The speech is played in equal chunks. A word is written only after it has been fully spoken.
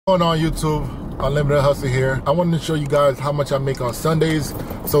Going on YouTube, Unlimited Hustle here. I wanted to show you guys how much I make on Sundays.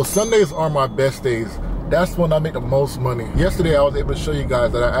 So Sundays are my best days. That's when I make the most money. Yesterday I was able to show you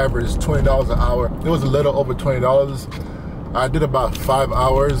guys that I averaged $20 an hour. It was a little over $20. I did about 5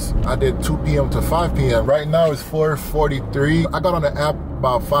 hours. I did 2 p.m. to 5 p.m. Right now it's 4:43. I got on the app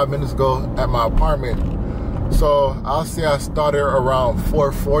about 5 minutes ago at my apartment. So I'll say I started around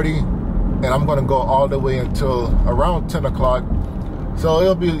 4:40 and I'm gonna go all the way until around 10 o'clock. So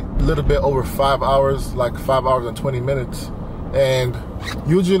it'll be a little bit over 5 hours, like 5 hours and 20 minutes. And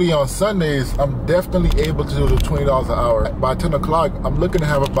usually on Sundays, I'm definitely able to do the $20 an hour. By 10 o'clock, I'm looking to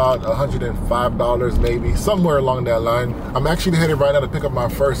have about $105 maybe, somewhere along that line. I'm actually headed right now to pick up my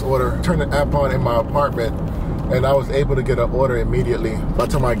first order, turn the app on in my apartment, and I was able to get an order immediately. By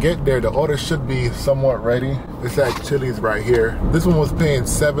the time I get there, the order should be somewhat ready. It's at Chili's right here. This one was paying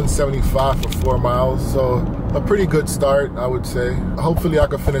 $7.75 for 4 miles, so a pretty good start, I would say. Hopefully I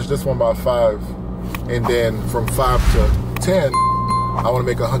can finish this one by 5, and then from 5 to 10, I want to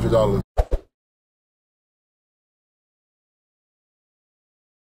make $100.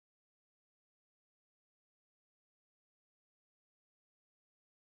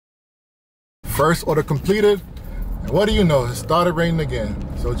 First order completed. And what do you know? It started raining again.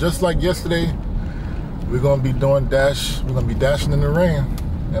 So just like yesterday, we're gonna be doing dash. We're gonna be dashing in the rain.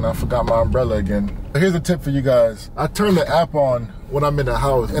 And I forgot my umbrella again. Here's a tip for you guys. I turn the app on when I'm in the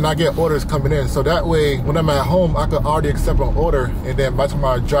house and I get orders coming in. So that way, when I'm at home, I can already accept an order. And then by the time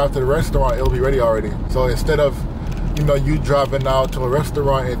I drive to the restaurant, it'll be ready already. So instead of, you driving out to a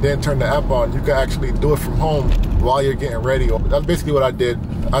restaurant and then turn the app on, you can actually do it from home while you're getting ready. That's basically what I did.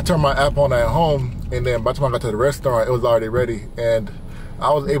 I turned my app on at home, and then by the time I got to the restaurant, it was already ready. And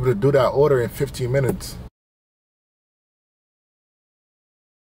I was able to do that order in 15 minutes.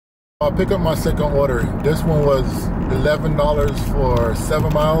 I'll pick up my second order. This one was $11 for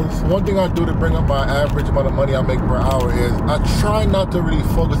 7 miles. One thing I do to bring up my average amount of money I make per hour is I try not to really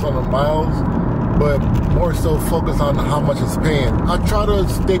focus on the miles, but more so focus on how much it's paying. I try to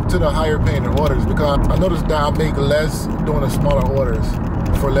stick to the higher paying orders because I noticed that I make less doing the smaller orders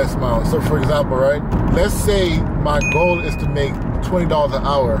for less miles. So for example, right, let's say my goal is to make $20 an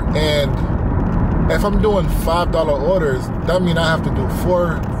hour, and if I'm doing $5 orders, that means I have to do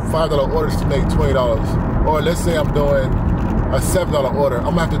 4 $5 orders to make $20. Or let's say I'm doing a $7 order,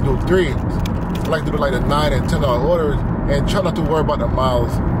 I'm gonna have to do 3. I like to do like the $9 and $10 orders and try not to worry about the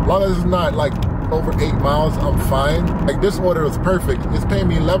miles. As long as it's not like over 8 miles, I'm fine. Like this order is perfect. It's paying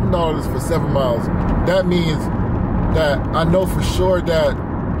me $11 for 7 miles. That means that I know for sure that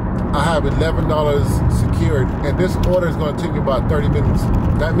I have $11 secured, and this order is going to take me about 30 minutes.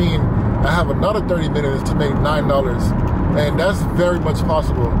 That means I have another 30 minutes to make $9, and that's very much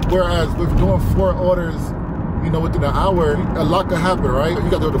possible. Whereas with doing 4 orders, within an hour, a lot could happen, right? You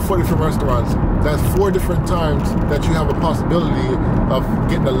got to go to 4 different restaurants. That's 4 different times that you have a possibility of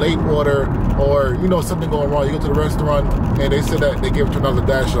getting a late order, or something going wrong. You go to the restaurant and they say that they give it to another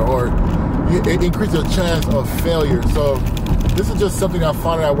dasher, or it increases the chance of failure. So this is just something I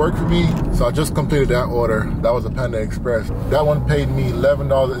found that worked for me. So I just completed that order. That was a Panda Express. That one paid me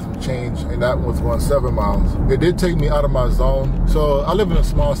 $11 and change, and that was going 7 miles. It did take me out of my zone. So I live in a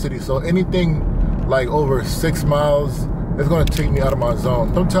small city, so anything like over 6 miles, it's going to take me out of my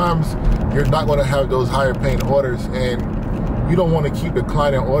zone. Sometimes you're not going to have those higher paying orders, and you don't want to keep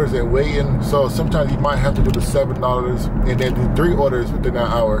declining orders and waiting. So sometimes you might have to do the $7 and then do 3 orders within that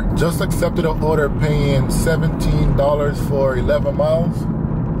hour. Just accepted an order paying $17 for 11 miles.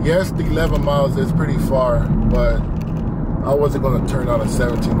 Yes, the 11 miles is pretty far, but I wasn't going to turn down a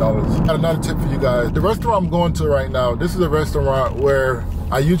 $17. I got another tip for you guys. The restaurant I'm going to right now, this is a restaurant where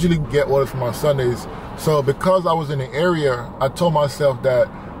I usually get orders from on Sundays. So because I was in the area, I told myself that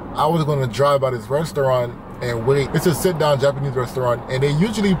I was going to drive by this restaurant and wait. It's a sit-down Japanese restaurant, and they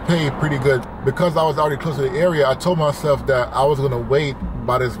usually pay pretty good. Because I was already close to the area, I told myself that I was going to wait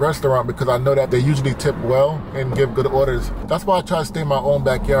by this restaurant because I know that they usually tip well and give good orders. That's why I try to stay in my own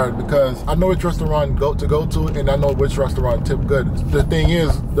backyard, because I know which restaurant to go to, and I know which restaurant tip good. The thing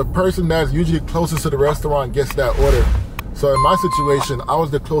is, the person that's usually closest to the restaurant gets that order. So in my situation, I was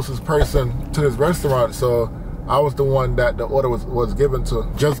the closest person to this restaurant, so I was the one that the order was given to.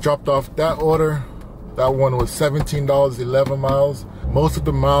 Just dropped off that order. That one was $17, 11 miles. Most of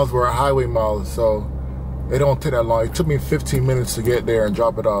the miles were highway miles, so it don't take that long. It took me 15 minutes to get there and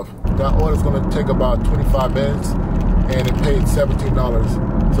drop it off. That order's gonna take about 25 minutes, and it paid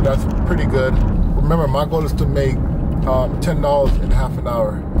 $17. So that's pretty good. Remember, my goal is to make $10 in half an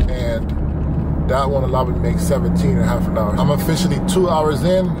hour, and that one allowed me to make 17 in half an hour. I'm officially 2 hours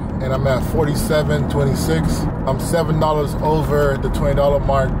in and I'm at 47.26. I'm $7 over the $20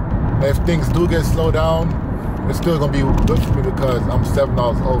 mark. If things do get slowed down, it's still gonna be good for me because I'm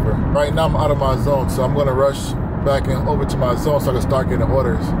 $7 over. Right now I'm out of my zone, so I'm gonna rush back and over to my zone so I can start getting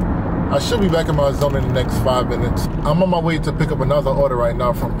orders. I should be back in my zone in the next 5 minutes. I'm on my way to pick up another order right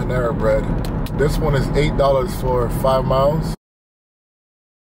now from Panera Bread. This one is $8 for 5 miles.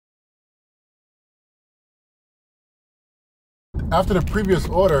 After the previous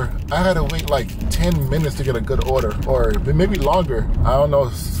order, I had to wait like 10 minutes to get a good order, or maybe longer. I don't know,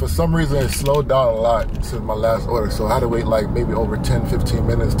 for some reason it slowed down a lot since my last order, so I had to wait like maybe over 10-15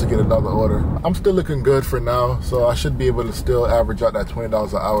 minutes to get another order. I'm still looking good for now, so I should be able to still average out that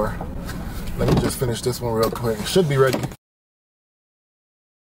 $20 an hour. Let me just finish this one real quick. It should be ready.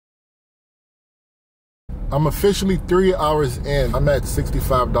 I'm officially 3 hours in. I'm at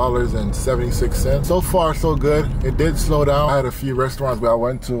 $65.76. So far, so good. It did slow down. I had a few restaurants where I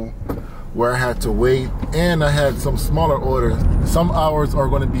went to where I had to wait, and I had some smaller orders. Some hours are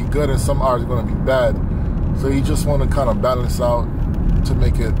going to be good and some hours are going to be bad. So you just want to kind of balance out to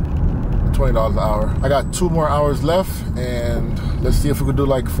make it $20 an hour. I got 2 more hours left, and let's see if we could do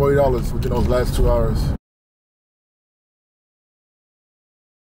like $40 within those last 2 hours.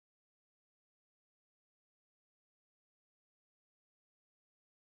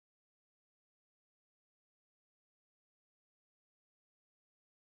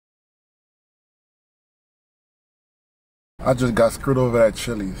 I just got screwed over at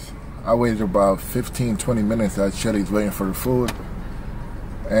Chili's. I waited about 15-20 minutes at Chili's waiting for the food,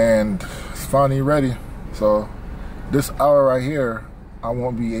 and it's finally ready. So this hour right here, I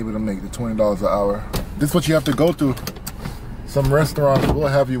won't be able to make the $20 an hour. This is what you have to go through. Some restaurants will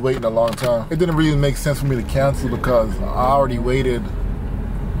have you waiting a long time. It didn't really make sense for me to cancel because I already waited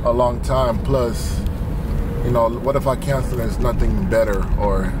a long time. Plus, you know, what if I cancel and there's nothing better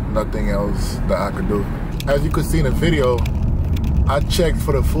or nothing else that I could do? As you could see in the video, I checked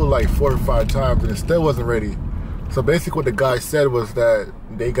for the food like 4 or 5 times and it still wasn't ready. So basically what the guy said was that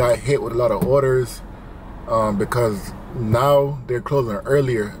they got hit with a lot of orders because now they're closing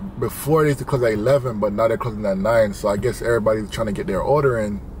earlier. Before they used to close at 11, but now they're closing at 9. So I guess everybody's trying to get their order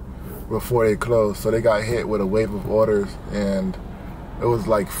in before they close. So they got hit with a wave of orders, and it was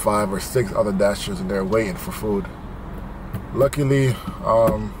like 5 or 6 other dashers in there waiting for food. Luckily,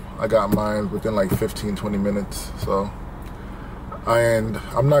 I got mine within like 15-20 minutes. So, and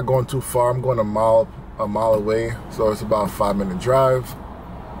I'm not going too far. I'm going a mile away, so it's about a 5-minute drive.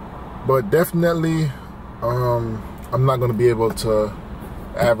 But definitely, I'm not going to be able to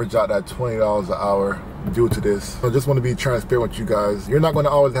average out that $20 an hour due to this. I just want to be transparent with you guys. You're not going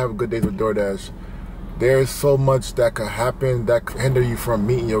to always have good days with DoorDash. There's so much that could happen that could hinder you from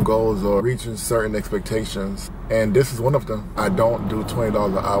meeting your goals or reaching certain expectations. And this is one of them. I don't do $20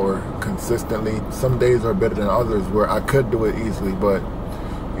 an hour consistently. Some days are better than others where I could do it easily, but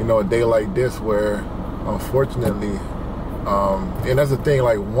you know, a day like this where unfortunately, and that's the thing,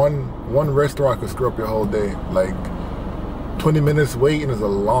 like one restaurant could screw up your whole day. Like 20 minutes waiting is a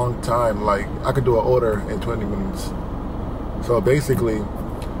long time. Like I could do an order in 20 minutes. So basically,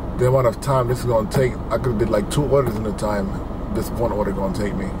 the amount of time this is going to take, I could have did like 2 orders in the time this one order going to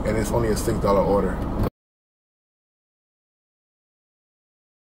take me, and it's only a $6 order.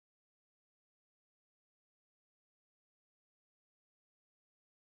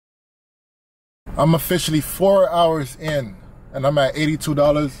 I'm officially 4 hours in, and I'm at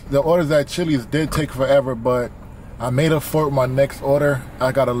 $82. The orders at Chili's did take forever, but I made up for it with my next order.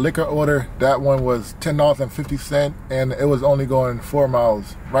 I got a liquor order. That one was $10.50, and it was only going 4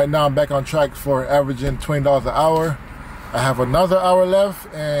 miles. Right now, I'm back on track for averaging $20 an hour. I have another hour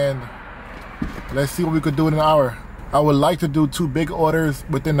left, and let's see what we could do in an hour. I would like to do 2 big orders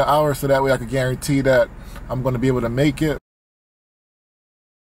within the hour, so that way I can guarantee that I'm going to be able to make it.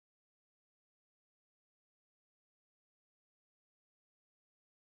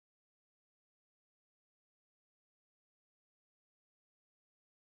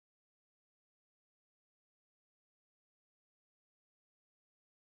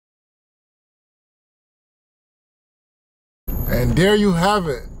 And there you have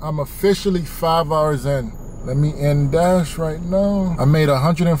it. I'm officially 5 hours in. Let me end Dash right now. I made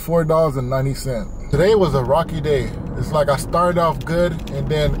 $104.90. Today was a rocky day. It's like I started off good and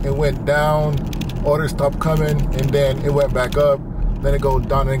then it went down. Orders stopped coming and then it went back up. Then it go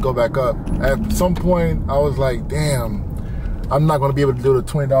down and then go back up. At some point, I was like, damn, I'm not gonna be able to do the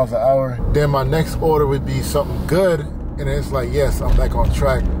 $20 an hour. Then my next order would be something good. And it's like, yes, I'm back on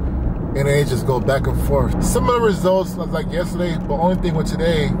track. And then it just go back and forth. Similar results like yesterday, but only thing with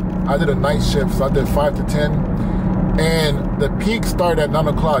today, I did a night shift, so I did 5 to 10. And the peak started at 9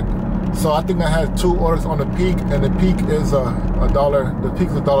 o'clock. So I think I had 2 orders on the peak, and the peak is $1. The peak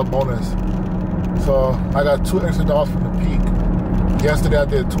is $1 bonus. So I got $2 extra from the peak. Yesterday I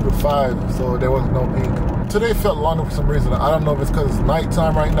did 2 to 5, so there was no peak. Today felt longer for some reason. I don't know if it's because it's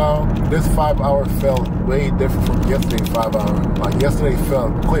nighttime right now. This 5 hour felt way different from yesterday's 5 hour. Like yesterday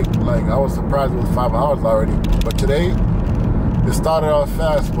felt quick. Like I was surprised it was 5 hours already. But today, it started off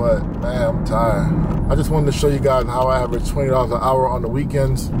fast, but man, I'm tired. I just wanted to show you guys how I average $20 an hour on the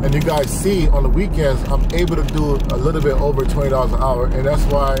weekends. And you guys see on the weekends, I'm able to do a little bit over $20 an hour. And that's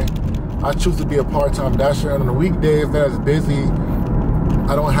why I choose to be a part-time dasher. And on the weekdays that it's busy,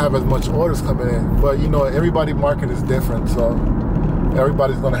 I don't have as much orders coming in. But you know, everybody's market is different, so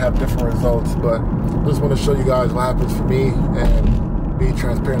everybody's gonna have different results. But I just want to show you guys what happens for me and be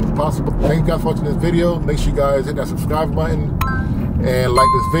transparent as possible. Thank you guys for watching this video. Make sure you guys hit that subscribe button and like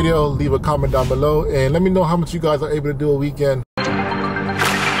this video, leave a comment down below, and let me know how much you guys are able to do a weekend.